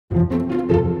Hey,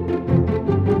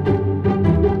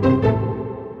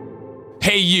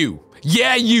 you.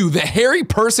 Yeah, you, the hairy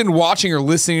person watching or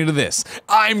listening to this.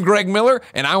 I'm Greg Miller,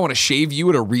 and I want to shave you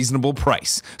at a reasonable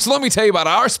price. So let me tell you about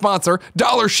our sponsor,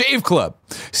 Dollar Shave Club.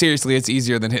 Seriously, it's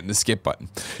easier than hitting the skip button.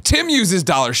 Tim uses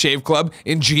Dollar Shave Club,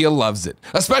 and Gia loves it,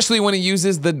 especially when he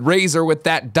uses the razor with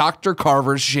that Dr.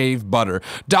 Carver's shave butter.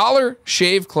 Dollar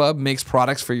Shave Club makes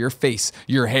products for your face,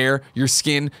 your hair, your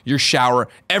skin, your shower,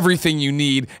 everything you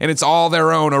need, and it's all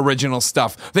their own original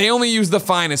stuff. They only use the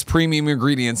finest premium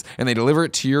ingredients, and they deliver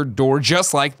it to your door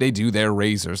just like they do their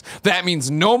razors. That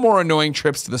means no more annoying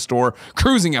trips to the store,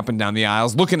 cruising up and down the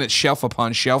aisles, looking at shelf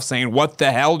upon shelf, saying, what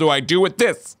the hell do I do with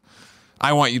this?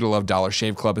 I want you to love Dollar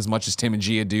Shave Club as much as Tim and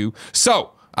Gia do.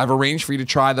 So, I've arranged for you to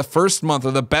try the first month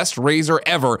of the best razor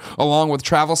ever, along with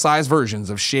travel-size versions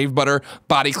of shave butter,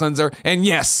 body cleanser, and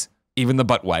yes, even the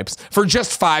butt wipes, for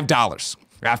just $5.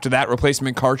 After that,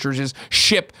 replacement cartridges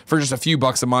ship for just a few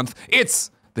bucks a month.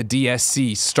 It's the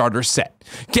DSC starter set.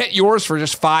 Get yours for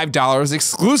just $5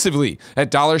 exclusively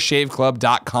at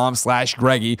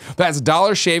dollarshaveclub.com/Greggy. That's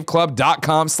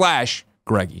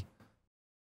dollarshaveclub.com/Greggy.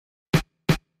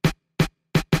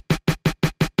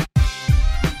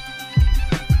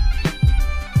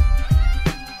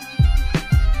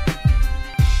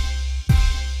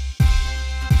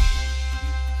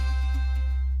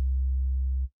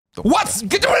 What's...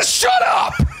 Shut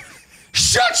up!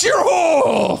 Shut your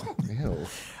hole! Ew.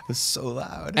 It's so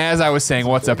loud. As I was saying,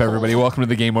 what's up, everybody? Welcome to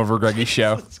the GameOverGreggy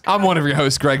Show. I'm one of your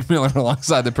hosts, Greg Miller,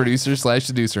 alongside the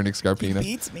producer/seducer, Nick Scarpino.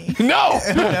 He beats me. No!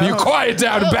 You quiet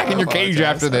down and back in your cage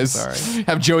after this. Sorry.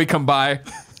 Have Joey come by,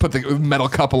 put the metal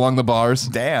cup along the bars.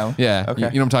 Damn. Yeah. Okay. You know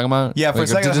what I'm talking about? Yeah, for a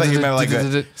second I thought you remember like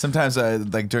sometimes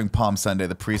like during Palm Sunday,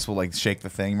 the priest will like shake the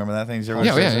thing. Remember that thing? Yeah.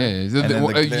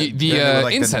 The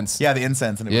incense. The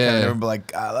incense. And it would kind of, everyone would be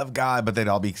like, I love God, but they'd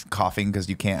all be coughing because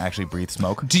you can't actually breathe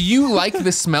smoke. Do you like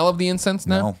the smell of the incense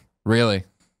now? No. Really?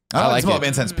 I like the smell of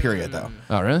incense, period, though.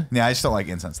 Oh, really? Yeah, I just don't like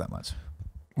incense that much.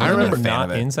 I remember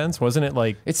not incense, wasn't it?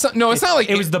 Like it's not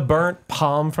like it was the burnt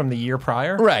palm from the year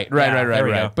prior. Right.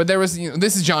 But there was,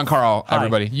 this is John Carl,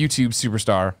 everybody, YouTube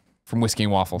superstar from Whiskey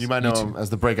and Waffles. You might know him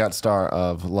as the breakout star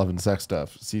of Love and Sex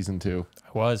Stuff season 2. I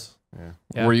was.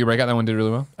 Yeah. Were you breakout? That one did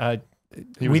really well.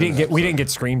 We didn't get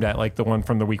screamed at like the one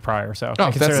from the week prior. So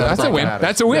that's a win.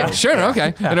 That's a win. Yeah. Sure.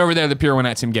 Okay. Yeah. And over there, the pure one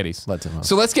at Tim Gettys.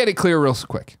 So let's get it clear real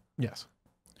quick. Yes.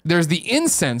 There's the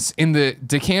incense in the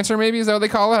decanter, maybe, is that what they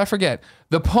call it? I forget.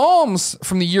 The palms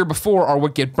from the year before are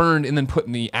what get burned and then put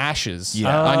in the ashes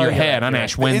on your head on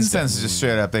Ash Wednesday. Incense is just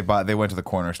straight up. They went to the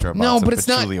corner store. No, but it's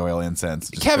not patchouli oil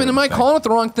incense. Kevin, am I calling it the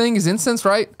wrong thing? Is incense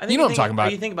right? You know what I'm talking about?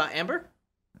 Are you thinking about amber?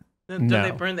 Don't they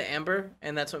burn the amber,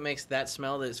 and that's what makes that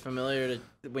smell that's familiar to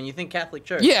when you think Catholic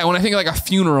Church? Yeah, when I think of like a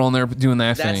funeral and they're doing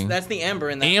that thing. That's the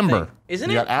amber in that amber. thing. Isn't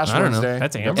you it? got Ash I don't Wednesday. know.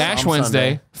 That's amber. Ash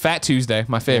Wednesday, Fat Tuesday,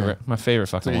 my favorite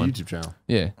fucking one. YouTube channel.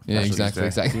 Yeah, exactly.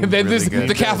 Really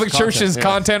the Catholic Church's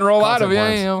content roll out of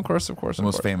of course. The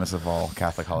most famous of all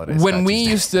Catholic holidays. When we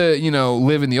used to,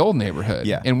 live in the old neighborhood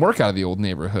and work out of the old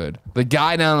neighborhood, the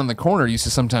guy down on the corner used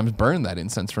to sometimes burn that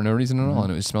incense for no reason at all,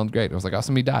 and it smelled great. It was like, oh,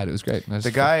 somebody died. It was great.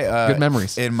 The guy, good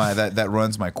memories. In my that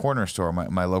runs my corner store,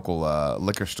 my local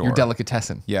liquor store. Your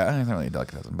delicatessen. Yeah, it's not really a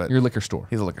delicatessen, but your liquor store.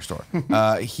 He's a liquor store.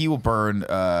 He will burn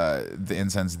the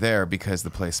incense there because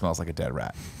the place smells like a dead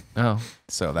rat. Oh,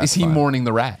 so that's is he mourning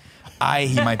the rat?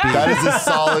 He might be. That is a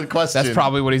solid question. That's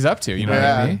probably what he's up to. You know what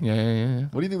I mean? Yeah.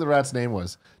 What do you think the rat's name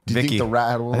was? Do you Vicky. think the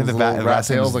rat had one of those the little rat rat's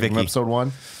name tails was like in Vicky. episode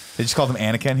 1? They just called him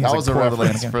Anakin. That was a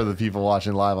reference Anakin. for the people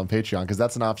watching live on Patreon, because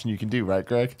that's an option you can do, right,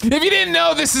 Greg? If you didn't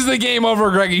know, this is the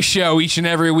GameOverGreggy Show. Each and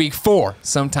every week, 4,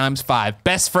 sometimes 5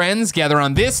 best friends gather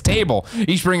on this table.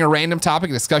 Each bring a random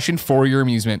topic discussion for your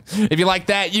amusement. If you like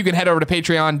that, you can head over to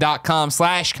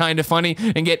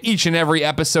patreon.com/kindafunny and get each and every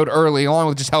episode early, along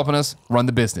with just helping us run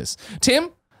the business. Tim,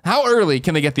 how early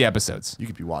can they get the episodes? You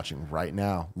could be watching right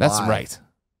now. That's live. right.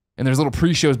 And there's little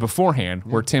pre-shows beforehand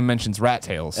where Tim mentions rat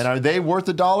tails. And are they worth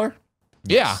 $1?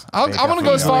 Yeah, I'm going to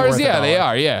go as far as, they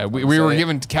are. Yeah, we were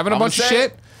giving Kevin a bunch of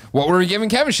shit. What were we giving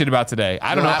Kevin shit about today?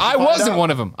 I don't know. I wasn't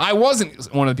one of them. I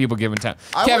wasn't one of the people giving time.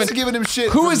 I wasn't giving him shit.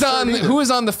 Who is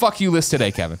on the fuck you list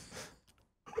today, Kevin?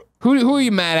 Who are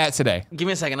you mad at today? Give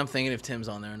me a second. I'm thinking if Tim's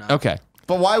on there or not. Okay.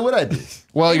 But why would I be?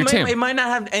 Well, you're Tim. It might not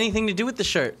have anything to do with the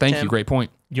shirt. Thank Tim. you. Great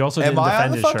point. You also Am didn't I on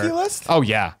defend the his fuck shirt. you list? Oh,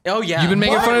 yeah. Oh, yeah. You've been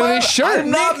making fun of this shirt.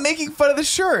 I'm not making fun of the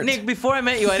shirt. Nick, before I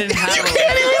met you, I didn't have You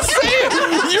can't even say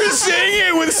it. You're saying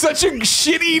it with such a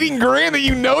shit-eating grin that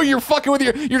you know you're fucking with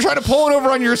you're trying to pull it over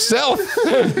on yourself.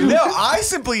 No, I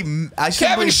simply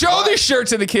Kevin, show this shirt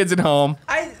to the kids at home.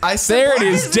 There it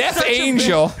is, Death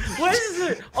Angel. What is this?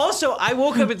 shirt. Also, I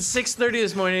woke up at 6:30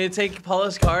 this morning to take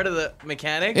Paula's car to the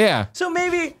mechanic. Yeah. So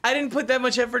maybe I didn't put that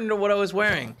much effort into what I was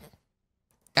wearing.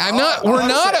 I'm not. We're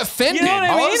not offended. You know what I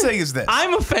All mean? I'm saying is this.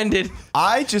 I'm offended.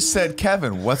 I just said,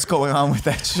 Kevin, what's going on with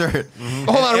that shirt? Hold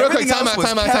on, real quick. Everything Time else out. was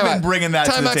Time out. Kevin Time out. bringing that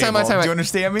to the table. Do you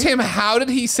understand me? Tim, how did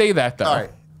he say that though? All right.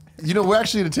 You know, we're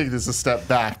actually going to take this a step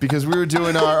back because we were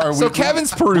doing our So weekly,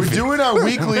 Kevin's proof. We're doing our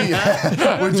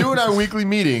weekly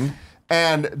meeting,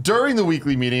 and during the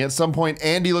weekly meeting, at some point,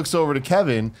 Andy looks over to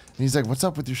Kevin and he's like, "What's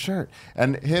up with your shirt?"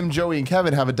 And him, Joey, and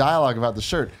Kevin have a dialogue about the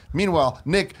shirt. Meanwhile,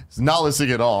 Nick is not listening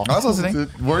at all. I was listening.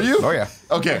 Were you? Oh, yeah.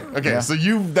 Okay. Yeah. So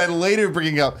you then later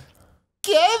bringing up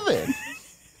Kevin.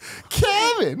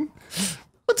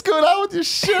 What's going on with your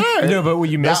shirt? No, but what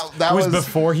you missed That was was-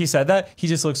 before he said that, he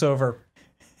just looks over.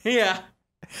 Yeah.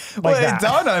 Well, that. it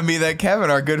dawned on me that Kevin,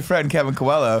 our good friend Kevin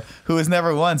Coelho, who has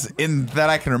never once, in that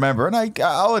I can remember, and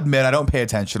I'll admit I don't pay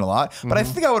attention a lot, but I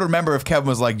think I would remember if Kevin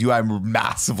was like, "You, I'm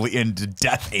massively into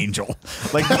Death Angel."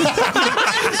 Like, this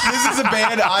is a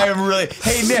band I am really.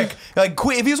 Hey Nick, like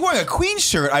Queen, if he was wearing a Queen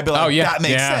shirt, I'd be like, Oh, yeah. "That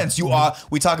makes Yeah. sense." You are.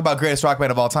 We talk about greatest rock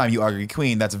band of all time. You argue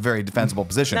Queen. That's a very defensible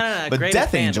position. No. But Greatest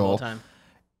Death band of all Angel. time.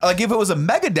 Like if it was a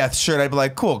Megadeth shirt, I'd be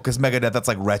like, cool, because Megadeth, that's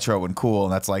like retro and cool,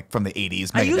 and that's like from the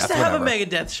 80s. Megadeth, I used to have whatever. a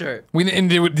Megadeth shirt. And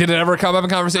did it ever come up in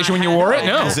conversation when you wore it?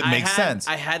 No. Does it make sense?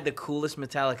 I had the coolest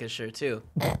Metallica shirt too.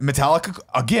 Metallica,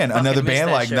 again, another missed band,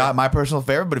 that like shirt. not my personal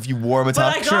favorite, but if you wore a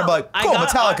Metallica shirt, I'd be like, cool,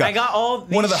 Metallica. I got all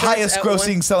these one of the shirts highest at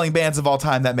grossing one- selling bands of all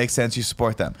time. That makes sense. You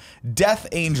support them. Death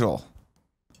Angel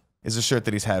is a shirt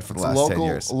that he's had for the last 10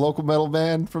 years. A local metal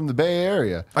band from the Bay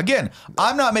Area. Again,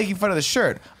 I'm not making fun of the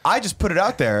shirt. I just put it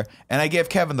out there, and I gave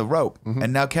Kevin the rope.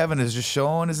 And now Kevin is just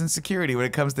showing his insecurity when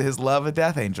it comes to his love of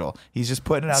Death Angel. He's just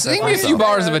putting it out there. Sing for me a few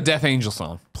himself. bars of a Death Angel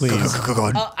song, please.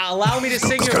 Allow me to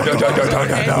sing your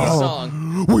Andy's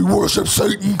song. We worship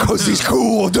Satan because he's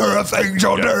cool. Death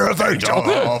Angel, Death Angel.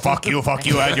 Oh, fuck you,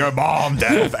 and your mom,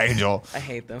 Death Angel. I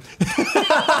hate them.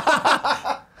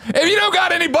 If you don't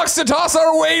got any bucks to toss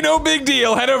our way, no big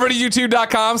deal. Head over to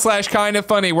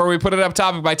youtube.com/kindafunny where we put it up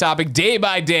topic by topic, day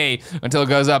by day, until it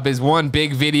goes up as one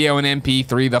big video in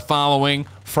MP3 the following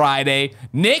Friday.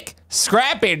 Nick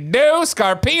Scarpino,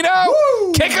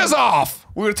 kick us off.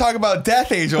 We're going to talk about Death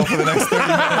Angel for the next 30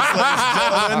 minutes, ladies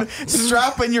and gentlemen.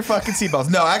 Strap in your fucking seatbelts.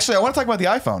 No, actually, I want to talk about the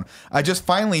iPhone. I just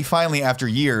finally, after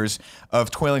years of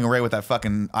toiling away with that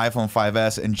fucking iPhone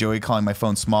 5S and Joey calling my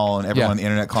phone small and everyone on the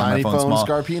internet calling Tiny my phone small.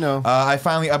 Scarpino. I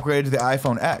finally upgraded to the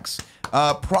iPhone X.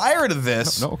 Prior to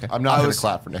this, okay. I'm not going to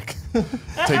clap for Nick.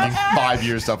 Taking 5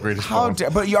 years to upgrade his phone.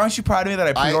 but aren't you proud of me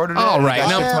that I pre-ordered it? All and right, got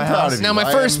now- it to my I'm proud house? of you. Now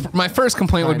my first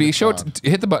complaint would be show it.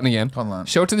 Hit the button again. Hold on.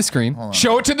 Show it to the screen.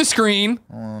 Show it to the screen.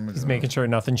 He's making sure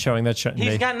nothing's showing that shouldn't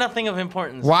He's be. got nothing of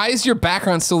importance. Why is your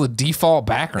background still the default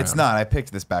background? It's not. I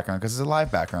picked this background because it's a live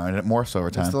background and it morphs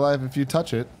over time. It's the live. If you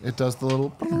touch it, it does the little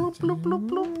bloop, bloop, bloop,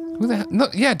 bloop. Who the hell? No,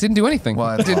 yeah, it didn't do anything.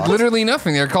 Well, It did literally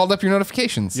nothing. They called up your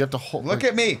notifications. You have to hold. Look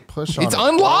at me. Push on It's it.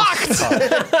 unlocked.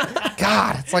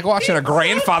 God, it's like watching a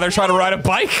grandfather try to ride a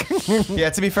bike. Yeah,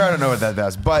 to be fair, I don't know what that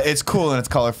does, but it's cool and it's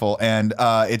colorful, and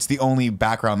it's the only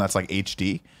background that's like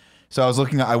HD. So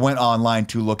I went online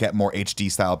to look at more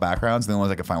HD style backgrounds, and the ones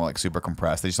I could find were like super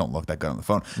compressed. They just don't look that good on the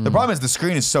phone. The problem is the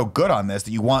screen is so good on this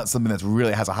that you want something that's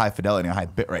really has a high fidelity and a high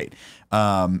bit rate.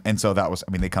 And so that was,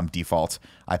 they come default.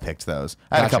 I picked those.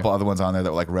 I had a couple other ones on there that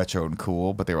were like retro and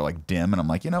cool, but they were like dim, and I'm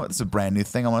like, you know what, this is a brand new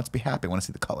thing. I want it to be happy. I want to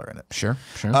see the color in it. Sure.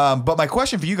 But my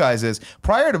question for you guys is,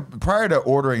 prior to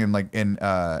ordering and and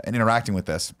interacting with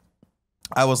this,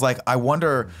 I was like, I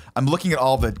wonder, I'm looking at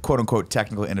all the quote unquote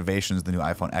technical innovations, the new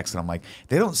iPhone X, and I'm like,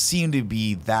 they don't seem to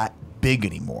be that big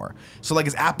anymore. So like,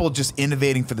 is Apple just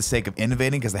innovating for the sake of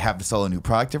innovating because they have to sell a new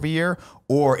product every year?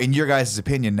 Or in your guys'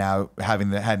 opinion now,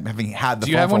 having had the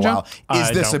you phone have for one, a while, John? is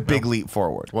I this a don't big know. leap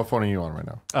forward? What phone are you on right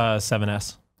now?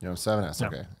 7S. You know, 7S.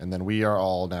 Okay, and then we are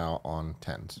all now on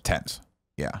 10s. 10s.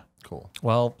 Yeah. Cool.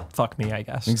 Well, fuck me, I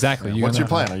guess. Exactly. What's your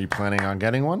plan? Are you planning on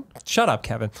getting one? Shut up,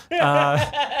 Kevin.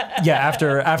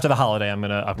 After the holiday, I'm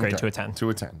gonna upgrade to a 10. To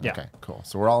a 10. Yeah. Okay, cool.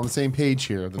 So we're all on the same page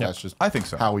here. That's just I think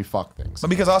so. how we fuck things. But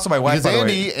because also my wife, Because by the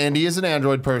way, Andy is an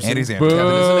Android person. Andy's Android.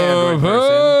 Kevin is an Android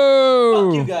person.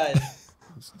 Fuck you guys.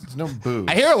 There's no booze.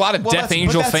 I hear a lot of Well, Death that's-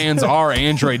 Angel but that's- fans are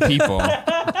Android people.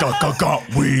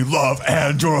 We love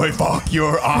Android. Fuck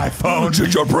your iPhone.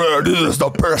 Gingerbread is the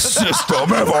best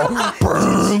system ever.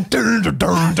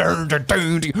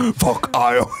 Fuck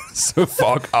iOS.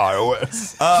 Fuck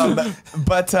iOS.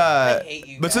 But hate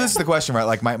you so this is the question, right?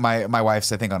 Like my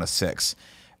wife's I think on a 6.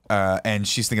 and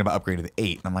she's thinking about upgrading to the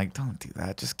 8. And I'm like, don't do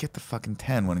that. Just get the fucking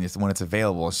 10 when it's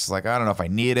available. She's like, I don't know if I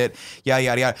need it. Yada,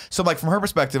 yada, yada. So like from her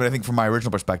perspective, and I think from my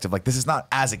original perspective, like this is not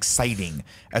as exciting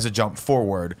as a jump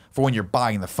forward for when you're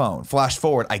buying the phone. Flash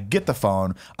forward, I get the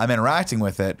phone, I'm interacting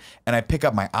with it, and I pick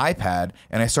up my iPad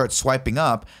and I start swiping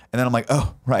up, and then I'm like,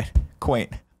 oh, right,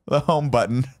 quaint, the home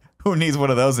button. Who needs one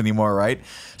of those anymore, right?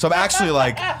 So I'm actually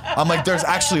like, there's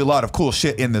actually a lot of cool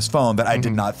shit in this phone that I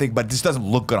did not think, but this doesn't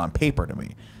look good on paper to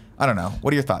me. I don't know.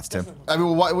 What are your thoughts, Tim? I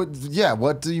mean,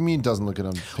 what do you mean doesn't look good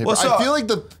on paper? Well, so I feel like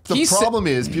the problem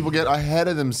is people get ahead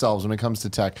of themselves when it comes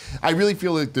to tech. I really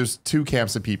feel like there's two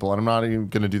camps of people, and I'm not even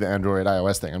going to do the Android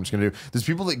iOS thing. I'm just going to do, there's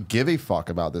people that give a fuck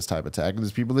about this type of tech, and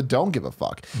there's people that don't give a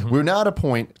fuck. We're now at a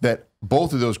point that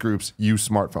both of those groups use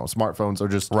smartphones. Smartphones are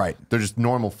just they're just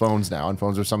normal phones now, and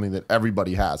phones are something that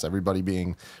everybody has. Everybody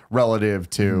being relative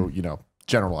to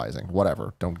generalizing,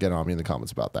 whatever. Don't get on me in the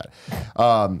comments about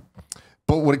that.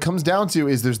 But what it comes down to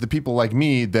is there's the people like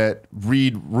me that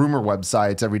read rumor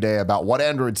websites every day about what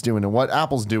Android's doing and what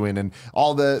Apple's doing and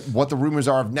what the rumors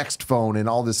are of next phone and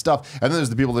all this stuff. And then there's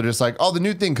the people that are just like, oh, the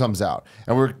new thing comes out.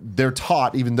 And they're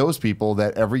taught, even those people,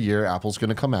 that every year Apple's going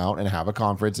to come out and have a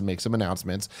conference and make some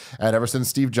announcements. And ever since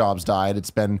Steve Jobs died,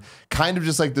 it's been kind of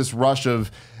just like this rush of,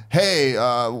 hey,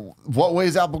 what way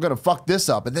is Apple going to fuck this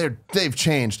up? And they've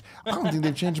changed. I don't think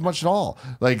they've changed much at all.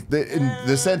 Like in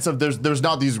the sense of there's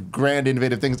not these grand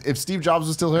innovative things. If Steve Jobs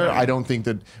was still here, I don't think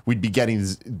that we'd be getting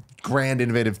these grand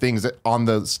innovative things on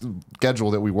the schedule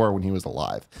that we were when he was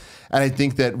alive. And I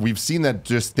think that we've seen that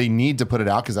just they need to put it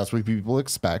out because that's what people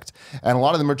expect. And a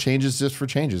lot of them are changes just for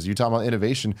changes. You talk about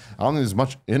innovation. I don't think there's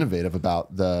much innovative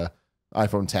about the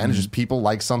iPhone 10. It's just people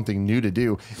like something new to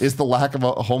do. Is the lack of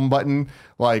a home button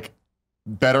like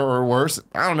better or worse?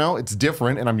 I don't know. It's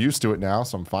different and I'm used to it now,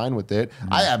 so I'm fine with it.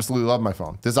 I absolutely love my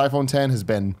phone. This iPhone 10 has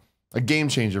been a game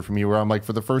changer for me where I'm like,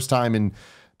 for the first time in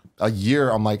a year,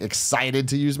 I'm like excited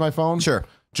to use my phone. Sure.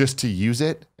 Just to use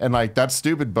it. And like, that's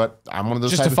stupid, but I'm one of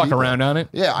those just to fuck around on it.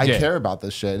 Yeah, I care about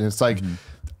this shit. And it's like,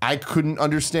 I couldn't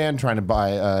understand trying to buy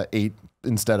a 8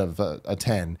 instead of a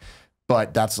 10.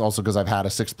 But that's also because I've had a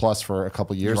 6 Plus for a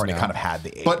couple years now. You've already kind of had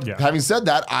the 8. But having said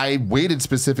that, I waited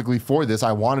specifically for this.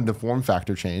 I wanted the form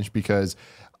factor change because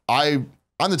I'm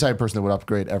the type of person that would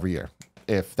upgrade every year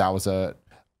if that was a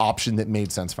option that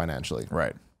made sense financially.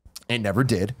 Right. It never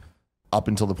did up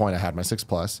until the point I had my 6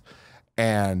 Plus.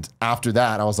 And after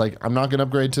that, I was like, I'm not going to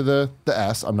upgrade to the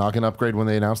S. I'm not going to upgrade when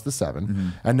they announced the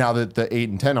 7. And now that the 8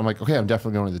 and 10, I'm like, okay, I'm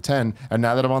definitely going to the 10. And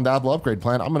now that I'm on the Apple upgrade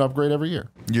plan, I'm going to upgrade every year.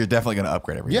 You're definitely going to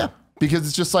upgrade every year. Yeah. Because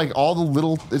it's just like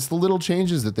it's the little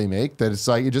changes that they make that it's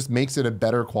like, it just makes it a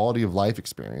better quality of life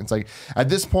experience. Like at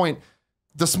this point,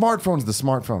 the smartphone's the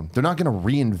smartphone. They're not going to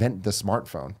reinvent the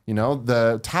smartphone.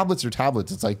 The tablets are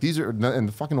tablets. It's like and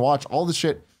the fucking watch, all the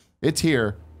shit, it's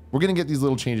here. We're going to get these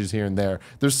little changes here and there.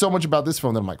 There's so much about this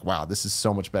phone that I'm like, wow, this is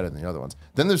so much better than the other ones.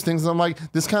 Then there's things that I'm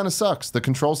like, this kind of sucks. The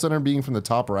control center being from the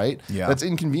top right, that's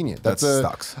inconvenient. That's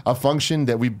a function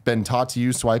that we've been taught to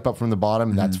use, swipe up from the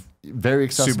bottom. That's very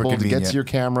accessible to get to your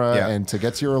camera and to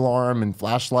get to your alarm and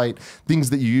flashlight, things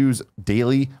that you use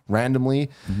daily, randomly.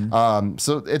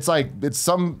 So it's like,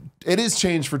 it is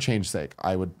change for change's sake,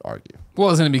 I would argue. Well,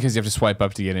 isn't it because you have to swipe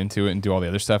up to get into it and do all the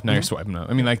other stuff? Now you're swiping up.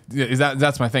 I mean, like,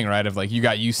 that's my thing, right? Of like, you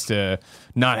got used to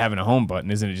not having a home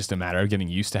button. Isn't it just a matter of getting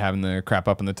used to having the crap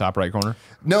up in the top right corner?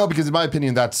 No, because in my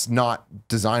opinion, that's not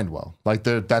designed well. Like,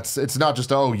 it's not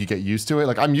just, oh, you get used to it.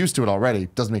 Like, I'm used to it already.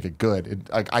 It doesn't make it good.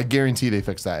 I guarantee they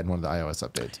fix that in one of the iOS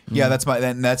updates. Yeah, that's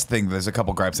the thing. There's a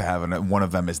couple gripes I have, and one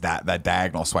of them is that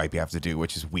diagonal swipe you have to do,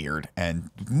 which is weird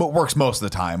and works most of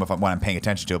the time when I'm paying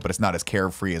attention to it, but it's not as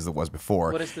carefree as it was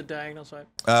before. What is the diagonal swipe?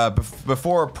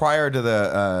 Prior to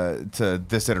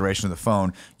this iteration of the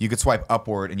phone, you could swipe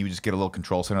upward and you would just get a little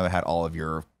control center that had all of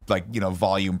your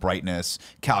volume, brightness,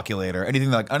 calculator, any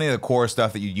of the core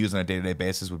stuff that you use on a day-to-day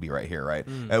basis would be right here, right?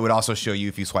 It would also show you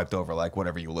if you swiped over like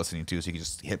whatever you were listening to, so you could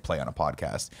just hit play on a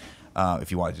podcast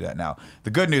if you want to do that. Now,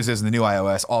 the good news is in the new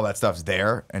iOS, all that stuff's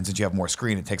there, and since you have more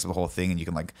screen, it takes up the whole thing, and you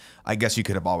can I guess you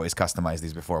could have always customized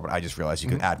these before, but I just realized you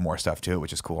could add more stuff to it,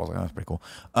 which is cool. I was like, oh, that's pretty cool.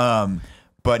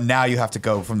 But now you have to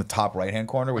go from the top right-hand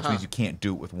corner, which means you can't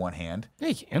do it with one hand. Yeah,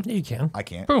 you can. I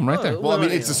can't. Boom, right there. Well, I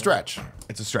mean, it's a stretch.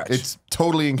 It's a stretch. It's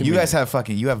totally You inconvenient. guys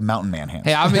have mountain man hands.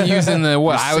 Hey, I've been using the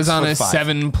what? I was on a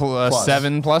 6'5".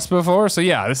 7 plus before, so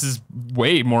yeah, this is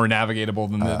way more navigatable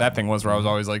than that thing was, where I was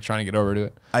always like trying to get over to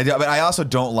it. But I also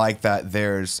don't like that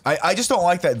there's. I just don't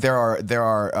like that there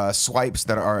are swipes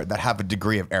that have a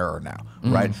degree of error now,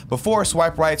 right? Before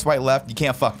swipe right, swipe left, you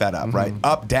can't fuck that up, right?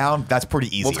 Up, down, that's pretty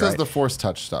easy. Well, it's because right? the force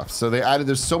touch stuff. So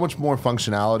there's so much more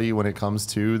functionality when it comes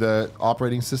to the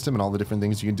operating system and all the different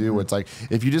things you can do. Where it's like,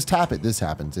 if you just tap it, this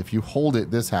happens. If you hold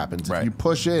it, this happens. Right. If you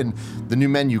push in, the new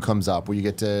menu comes up where you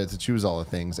get to choose all the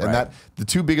things. And Right. the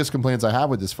two biggest complaints I have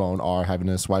with this phone are having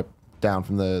to swipe down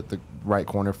from the right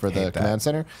corner for the command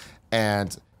center,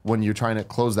 and when you're trying to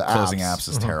close the Closing apps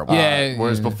is terrible. Yeah.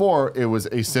 Whereas before, it was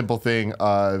a simple thing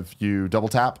of you double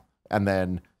tap and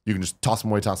then you can just toss them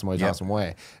away, toss them away, toss them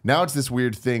away. Now it's this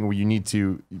weird thing where you need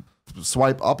to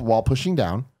swipe up while pushing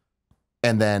down,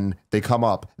 and then they come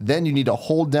up. Then you need to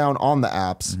hold down on the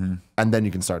apps, and then you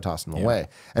can start tossing them away.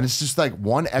 And it's just like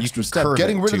one extra step. curve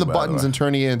Getting it rid of too, the by the buttons way. and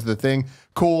turning it into the thing,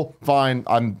 cool, fine.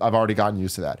 I've already gotten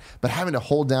used to that. But having to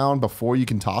hold down before you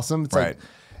can toss them, it's like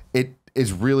it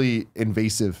is really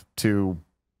invasive to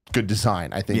good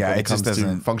design, I think, Yeah, when it it comes just to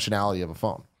doesn't- functionality of a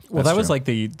phone. Well, That's that was true. like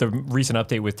the recent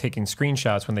update with taking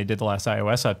screenshots when they did the last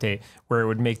iOS update, where it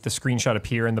would make the screenshot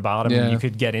appear in the bottom and Yeah. you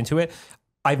could get into it.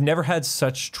 I've never had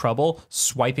such trouble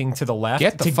swiping to the left.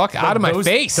 Get the fuck out of my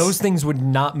face. Those things would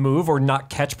not move or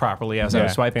not catch properly as I was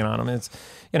Yeah. swiping on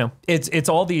them. It's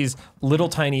all these little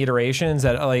tiny iterations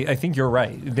that I think you're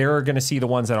right. They're going to see the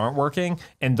ones that aren't working,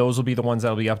 and those will be the ones that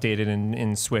will be updated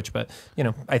in Switch. But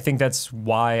I think that's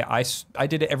why I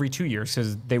did it every 2 years,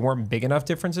 because they weren't big enough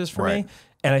differences for me.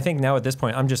 And I think now at this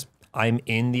point, I'm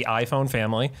in the iPhone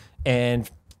family, and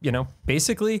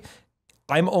basically,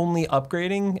 I'm only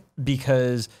upgrading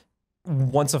because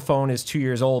once a phone is 2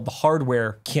 years old, the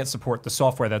hardware can't support the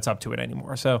software that's up to it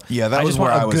anymore. So Yeah, that I was just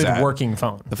want where I a was good at. working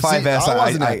phone. The 5S, I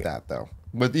wasn't I at that though.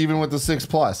 But even with the 6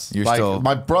 Plus, You're like still-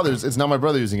 my brother's. It's not my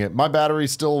brother using it. My battery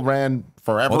still ran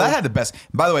forever. Well, that had the best.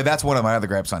 By the way, that's one of my other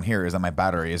gripes on here is that my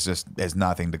battery is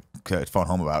nothing to phone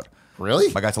home about.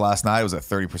 really. I got to last night, it was at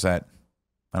 30%,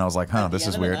 and I was like, "Huh, At the this end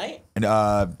is of the weird." night? And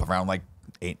around like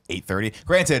 8:30.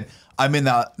 Granted, I'm in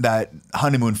that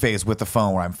honeymoon phase with the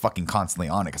phone where I'm fucking constantly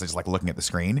on it because I just like looking at the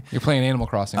screen. You're playing Animal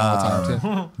Crossing all the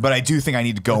time too. But I do think I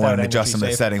need to go Without in and adjust energy some of the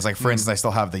save. settings. Like for instance, I still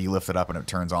have the you lift it up and it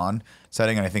turns on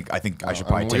setting, and I think I should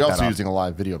probably take We're that also off. using a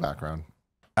live video background.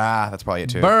 That's probably it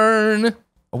too. Burn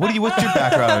What's your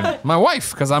background? my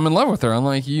wife, because I'm in love with her.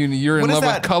 Unlike you, you're in What is love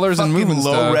with that colors and fucking movement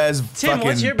low stuff. res Tim, what's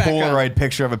fucking your background? Polaroid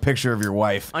picture of a picture of your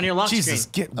wife On your lock Jesus,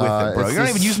 screen. get with it, bro. It's You're not this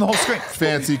even using the whole screen.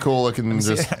 Fancy, cool looking,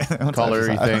 just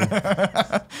colory thing.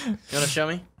 You want to show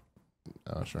me?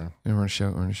 Oh, sure. We're gonna show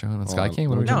it on Sky King.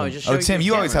 What are we No, doing? just show Oh, Tim,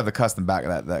 you always camera. have the custom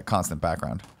that constant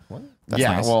background. What? That's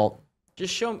Yeah. nice. Well.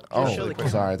 Just show Oh, show the camera.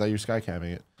 sorry. I thought you were sky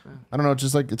camming it. I don't know.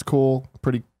 Just like it's cool,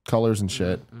 pretty colors and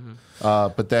shit.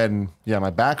 But then, yeah, my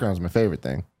background's my favorite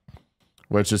thing,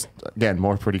 which is again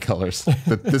more pretty colors.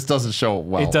 This doesn't show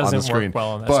well It doesn't on the screen. work well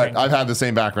on that but screen. I've had the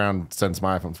same background since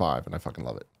my iPhone 5, and I fucking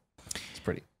love it. It's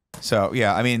pretty. So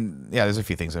yeah, I mean, yeah, there's a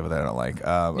few things over there I don't like.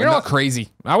 You're all crazy.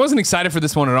 I wasn't excited for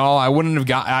this one at all. I wouldn't have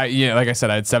got. Like I said,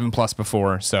 I had 7 Plus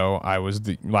before, so I was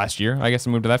last year. I guess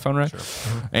I moved to that phone, right? Sure.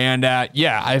 And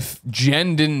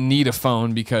Jen didn't need a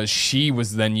phone because she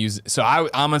was then using. So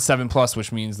I'm a 7 Plus,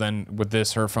 which means then with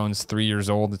this, her phone's 3 years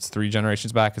old. It's 3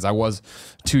 generations back because I was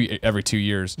every 2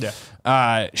 years.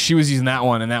 Yeah. She was using that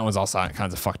one, and that was also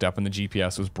kinds of fucked up, and the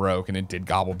GPS was broke, and it did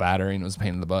gobble battery, and it was a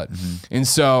pain in the butt. And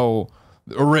so.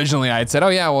 Originally, I had said, "Oh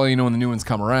yeah, well, when the new ones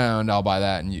come around, I'll buy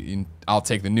that, and I'll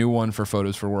take the new one for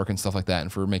photos for work and stuff like that,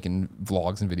 and for making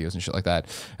vlogs and videos and shit like that.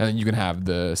 And then you can have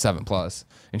the 7 Plus."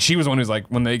 And she was one who's like,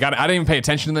 when they got, I didn't even pay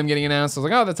attention to them getting announced. I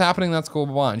was like, "Oh, that's happening. That's cool."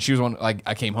 Blah, blah. And she was one like,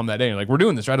 I came home that day and like, "We're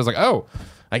doing this, right?" I was like, "Oh,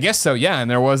 I guess so, yeah." And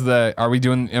there was are we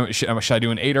doing? Should I do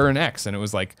an 8 or an X? And it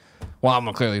was like, well,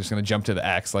 I'm clearly just gonna jump to the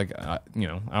X. Like,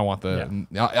 I want the.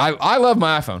 Yeah. I love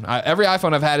my iPhone. Every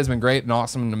iPhone I've had has been great and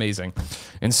awesome and amazing,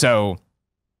 and so.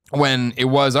 When it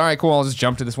was, all right, cool, I'll just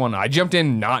jump to this one. I jumped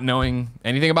in not knowing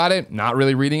anything about it, not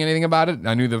really reading anything about it.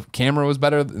 I knew the camera was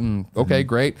better. Okay,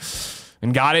 great.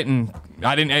 And got it. And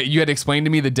you had explained to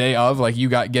me the day of, like, you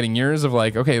getting yours of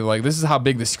like, okay, like, this is how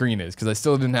big the screen is. Cause I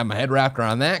still didn't have my head wrapped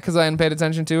around that because I hadn't paid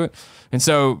attention to it. And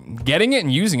so getting it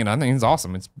and using it, I think it's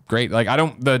awesome. It's great. Like,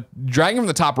 the dragging from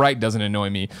the top right doesn't annoy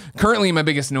me. Currently, my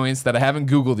biggest annoyance that I haven't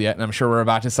Googled yet, and I'm sure we're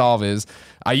about to solve, is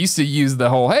I used to use the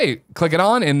whole, hey, click it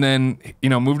on and then,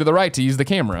 move to the right to use the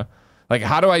camera. Like,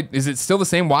 is it still the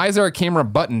same? Why is there a camera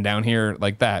button down here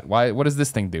like that? What does this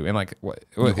thing do? And like, what?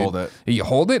 You hold it. You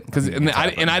hold it? Because I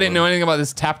didn't know anything about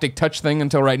this taptic touch thing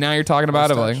until right now you're talking about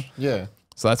it. Like, Yeah.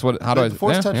 So that's what. How do I?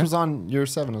 Force Touch was on your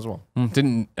 7 as well.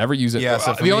 Didn't ever use it. Yeah,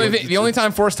 so for the me, the only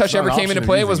time Force Touch ever not an came into option of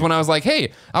play was using when I was like,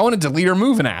 "Hey, I want to delete or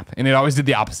move an app," and it always did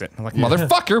the opposite. I'm like,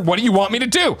 "Motherfucker, what do you want me to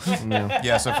do?"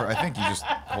 Yeah, so I think you just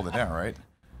hold it down, right?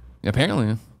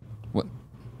 Apparently, what?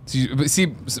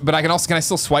 But I can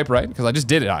still swipe right because I just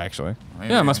did it actually.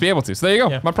 Maybe. Yeah, I must be able to. So there you go.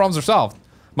 Yeah. My problems are solved.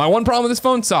 My one problem with this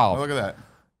phone Oh, solved. look at that.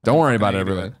 Don't worry about it, You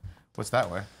can do everybody. What's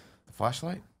that way? The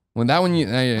flashlight? When that one you,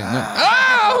 no.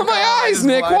 Oh my eyes,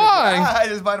 Nick. Why? I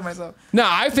just blinded myself. No,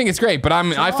 I think it's great, but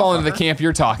I fall into the camp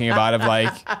you're talking about of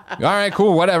like, all right,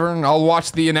 cool, whatever. And I'll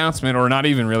watch the announcement, or not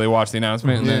even really watch the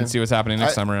announcement, and then see what's happening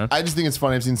next time around. I just think it's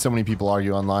funny. I've seen so many people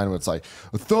argue online where it's like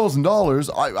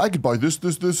 $1,000. I could buy this,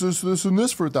 and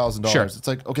this for $1,000. Sure. It's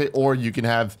like, okay, or you can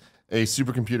have a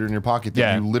supercomputer in your pocket that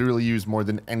Yeah. you literally use more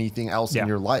than anything else in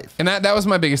your life. And that was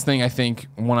my biggest thing, I think,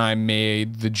 when I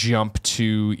made the jump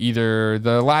to either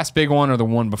the last big one or the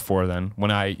one before then.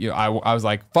 When I was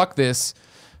like, fuck this,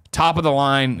 top of the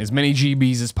line, as many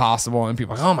GBs as possible. And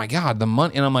people are like, oh my God, the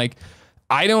money. And I'm like,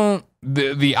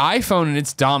 the iPhone and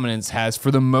its dominance has,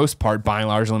 for the most part, by and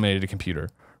large, eliminated a computer,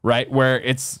 right? Where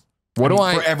it's,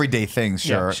 For everyday things,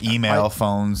 sure. Yeah. Email,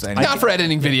 phones, anything. not for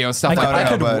editing video and stuff like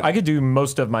that. I could do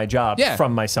most of my job Yeah.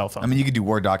 from my cell phone. I mean, you could do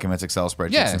Word documents, Excel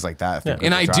spreadsheets, Yeah. things like that. if you And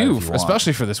go I drive do, if you want.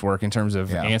 especially for this work, in terms of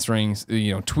Yeah. answering,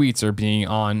 tweets or being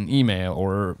on email,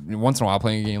 or once in a while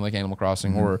playing a game like Animal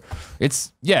Crossing. Or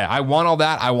I want all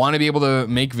that. I want to be able to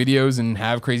make videos and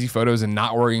have crazy photos and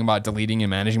not worrying about deleting and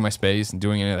managing my space and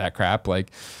doing any of that crap.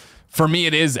 Like, for me,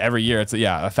 it is every year. It's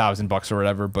 $1,000 or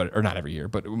whatever, or not every year,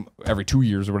 but every 2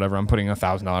 years or whatever. I'm putting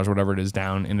 $1,000 or whatever it is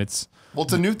down, and it's. Well,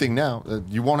 it's a new thing now.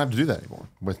 You won't have to do that anymore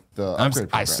with the upgrade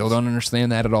I still programs. don't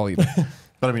understand that at all either.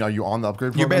 But I mean, are you on the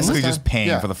upgrade You're program basically this just time? paying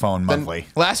Yeah. for the phone Then- monthly.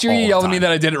 Last year all you the yelled at me time.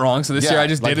 that I did it wrong, so this year I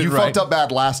just like did it you right. fucked up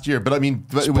bad last year, but I mean,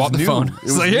 it was bought the new. phone. It It's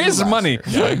was like, new here's some last money.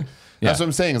 year. That's what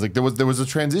I'm saying. Is like there was a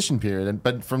transition period,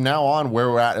 but from now on, where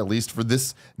we're at least for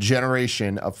this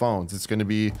generation of phones, it's going to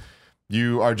be.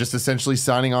 You are just essentially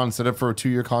signing on instead of for a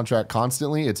 2-year contract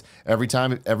constantly. It's every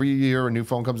year a new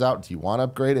phone comes out. Do you want to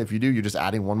upgrade? If you do, you're just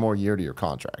adding one more year to your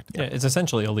contract. Yeah, it's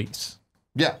essentially a lease.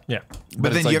 Yeah. Yeah. But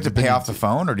then it's you like have to pay off the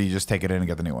phone, or do you just take it in and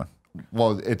get the new one?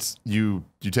 Well, it's you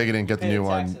take it in, get the Pay new the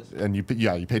one, taxes. and you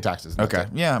pay taxes. That's Okay. it.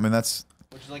 Yeah, I mean, that's.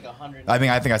 Which is like 100. I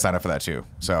think I signed up for that too,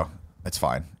 so it's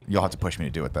fine. You'll have to push me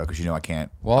to do it though, because I can't.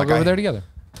 Well, I'll go over there together.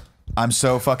 I'm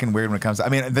so fucking weird when it comes to. I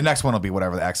mean, the next one will be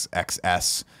whatever the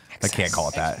XS. I can't call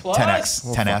it that. X plus? 10X,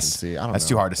 We'll 10S. fucking see. I don't That's know.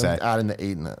 too hard to say. Add in the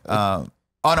 8 and the.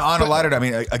 On a lighter note, I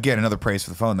mean, again, another praise for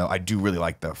the phone though. I do really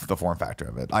like the form factor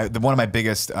of it. One of my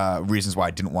biggest reasons why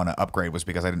I didn't want to upgrade was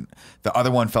because the other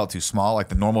one felt too small. Like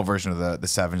the normal version of the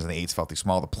 7s and the 8s felt too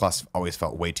small. The Plus always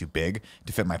felt way too big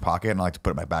to fit in my pocket, and I like to put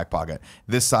it in my back pocket.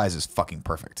 This size is fucking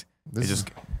perfect. it's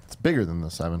bigger than the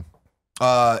 7.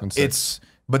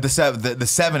 But the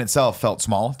 7 itself felt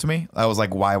small to me. I was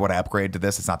like, why would I upgrade to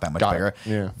this? It's not that much Got it. bigger.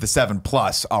 Yeah. The 7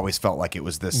 Plus always felt like it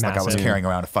was this, like I was Massive. carrying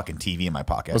around a fucking TV in my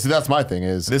pocket. Well, see, that's my thing.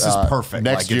 Is This is perfect.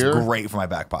 Next Like, year, it's great for my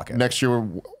back pocket. next year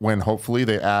when hopefully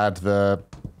they add the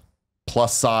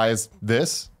plus size,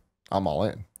 I'm all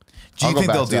in. Do you I'll go think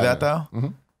back they'll to do that that.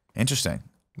 though? Interesting.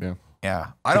 Yeah, Yeah,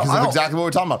 because of exactly what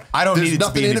we're talking about. I don't There's need it to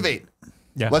nothing be to any- innovate.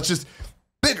 Yeah. Let's just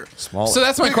bigger, smaller. So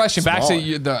that's my bigger, question. Back smaller.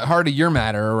 to the heart of your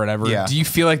matter or whatever. Yeah. Do you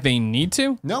feel like they need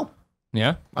to? No.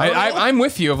 Yeah. don't know. I'm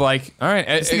with you of like, all right.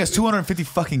 This thing has 250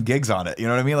 fucking gigs on it. You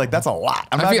know what I mean? Like that's a lot.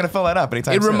 I'm I not feel- gonna fill that up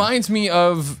anytime It soon. reminds me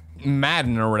of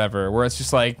Madden or whatever, where it's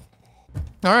just like,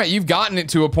 all right, you've gotten it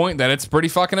to a point that it's pretty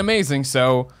fucking amazing.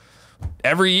 So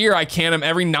every year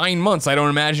every 9 months, I don't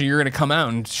imagine you're going to come out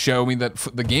and show me that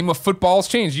the game of football's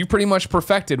changed. You pretty much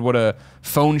perfected what a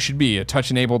phone should be, a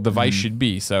touch-enabled device should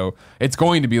be. So it's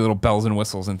going to be little bells and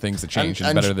whistles and things that change.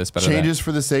 And better this, better changes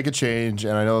for the sake of change.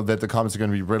 And I know that the comments are going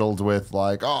to be riddled with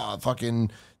like, oh, fucking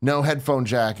no headphone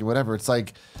jack and whatever. It's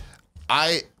like,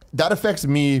 that affects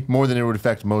me more than it would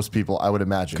affect most people, I would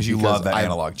imagine. 'Cause you love that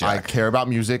analog jack. I care about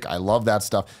music. I love that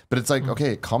stuff. But it's like,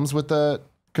 okay, it comes with the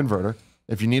converter.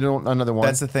 If you need another one,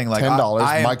 That's the thing, like, $10.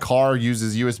 I am- My car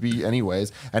uses USB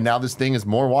anyways, and now this thing is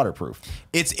more waterproof.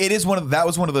 It is that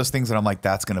was one of those things that I'm like,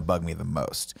 that's gonna bug me the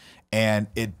most. And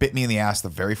it bit me in the ass the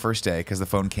very first day because the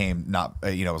phone came not,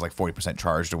 it was like 40%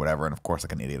 charged or whatever. And of course,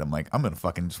 like an idiot, I'm like, I'm going to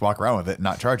fucking just walk around with it and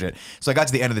not charge it. So I got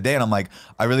to the end of the day and I'm like,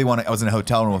 I was in a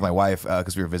hotel room with my wife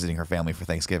because we were visiting her family for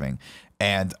Thanksgiving.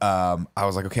 And I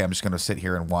was like, okay, I'm just going to sit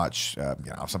here and watch,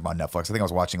 something on Netflix. I think I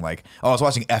was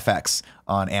watching FX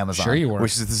on Amazon. Sure you were.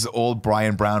 Which is this old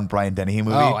Brian Dennehy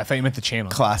movie. Oh, I thought you meant the channel.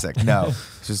 Classic. No,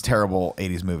 it's just a terrible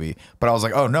 80s movie. But I was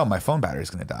like, oh no, my phone battery's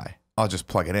going to die. I'll just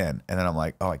plug it in. And then I'm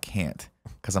like, oh, I can't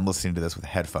because I'm listening to this with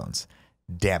headphones.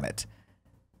 Damn it.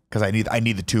 because I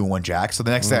need the 2-in-1 jack. So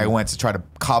the next day I went to try to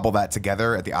cobble that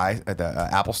together at the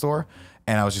Apple store.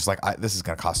 And I was just like, this is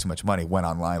going to cost too much money. Went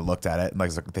online, looked at it, and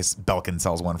like this Belkin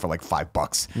sells one for like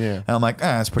 $5. Yeah. And I'm like,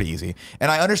 that's pretty easy. And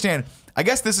I understand. I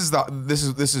guess this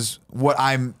is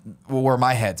where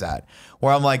my head's at,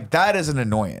 where I'm like, that is an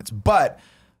annoyance. But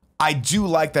I do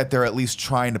like that they're at least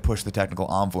trying to push the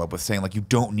technical envelope with saying like, you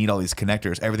don't need all these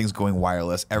connectors. Everything's going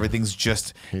wireless. Everything's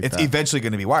just it's eventually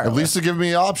going to be wireless. At least to give me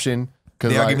the option.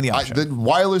 They are giving the option. The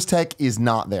wireless tech is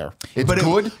not there. It's but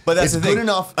good, but that's it's the thing. good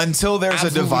enough until there's a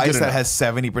absolutely device good that enough. has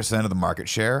 70% of the market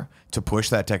share to push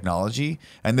that technology.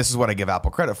 And this is what I give Apple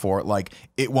credit for. Like,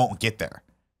 it won't get there.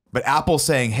 But Apple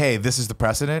saying, hey, this is the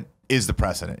precedent is the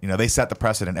precedent. You know, they set the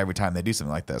precedent every time they do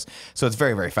something like this. So it's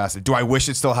very, very fascinating. Do I wish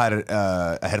it still had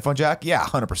a headphone jack? Yeah,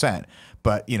 100%.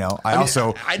 But, you know, I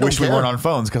also don't wish we care. weren't on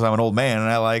phones because I'm an old man and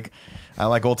I like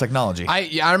old technology.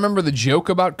 I remember the joke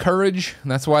about Courage.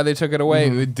 And that's why they took it away.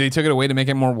 They took it away to make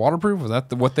it more waterproof. Was that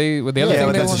the other yeah, thing but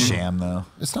they that's a wanted? sham, though.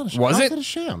 It's not a sham. Was How it? is a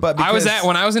sham? But I was because-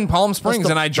 when I was in Palm Springs the-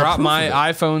 and I the dropped proof my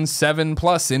of it. iPhone 7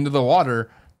 Plus into the water.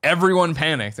 Everyone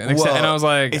panicked, and Well, I was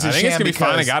like, it's I a think it's sham gonna be fine.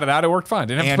 I because got it out. It worked fine.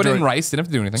 Didn't have to put it in Android- rice. Didn't have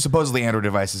to do anything. Supposedly, Android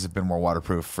devices have been more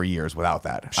waterproof for years without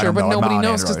that. I Sure, don't but know. I'm nobody not on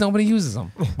knows because Android. nobody uses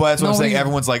them. But that's what I'm saying. Nobody-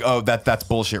 Everyone's like, oh, that's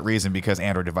bullshit reason because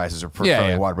Android devices are Yeah,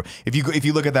 fairly yeah. waterproof. If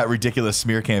you look at that ridiculous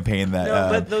smear campaign that No,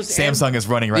 but those Samsung is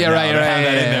running right Yeah, now, right, they have right,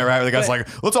 that yeah, in there, right? The guy's But-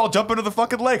 like, let's all jump into the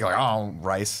fucking lake. Like, oh,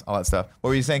 rice, all that stuff. What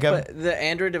were you saying, Kevin? But the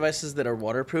Android devices that are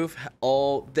waterproof,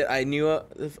 all that I knew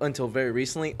of until very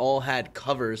recently, all had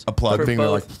covers. A plug. for Thing that,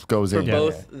 both, like, goes for in.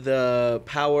 both the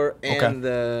power and Okay.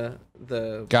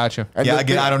 the. Gotcha. And Yeah, the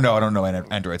again, thing- I don't know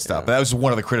Android stuff, but that was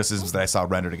one of the criticisms that I saw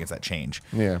rendered against that change.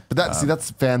 Yeah, but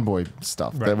that's fanboy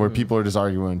stuff that where people are just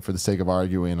arguing for the sake of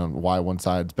arguing on why one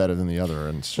side's better than the other.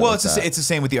 And shit Well, like it's that. it's the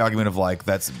same with the argument of like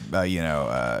that's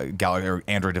Galaxy or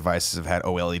Android devices have had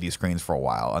OLED screens for a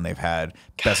while, and they've had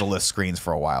bezel-less screens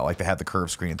for a while. Like they had the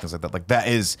curved screen and things like that. Like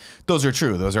those are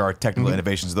true. Those are our technical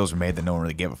innovations. Those were made that no one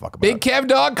really gave a fuck about. Big Kev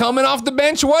Dog coming off the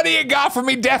bench. What do you got for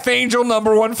me, Death Angel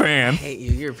 #1 fan? I hate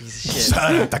you. You're a piece of shit.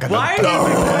 Why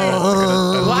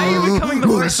are you becoming the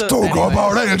voice of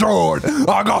Android.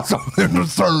 I got something to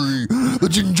say. The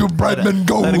gingerbread man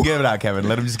go. Let him get it out, Kevin.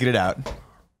 Let him just get it out.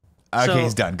 Okay, So-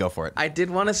 he's done. Go for it. I did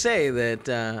want to say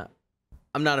that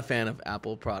I'm not a fan of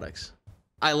Apple products.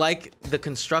 I like the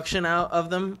construction out of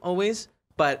them always,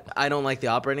 but I don't like the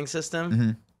operating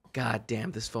system. God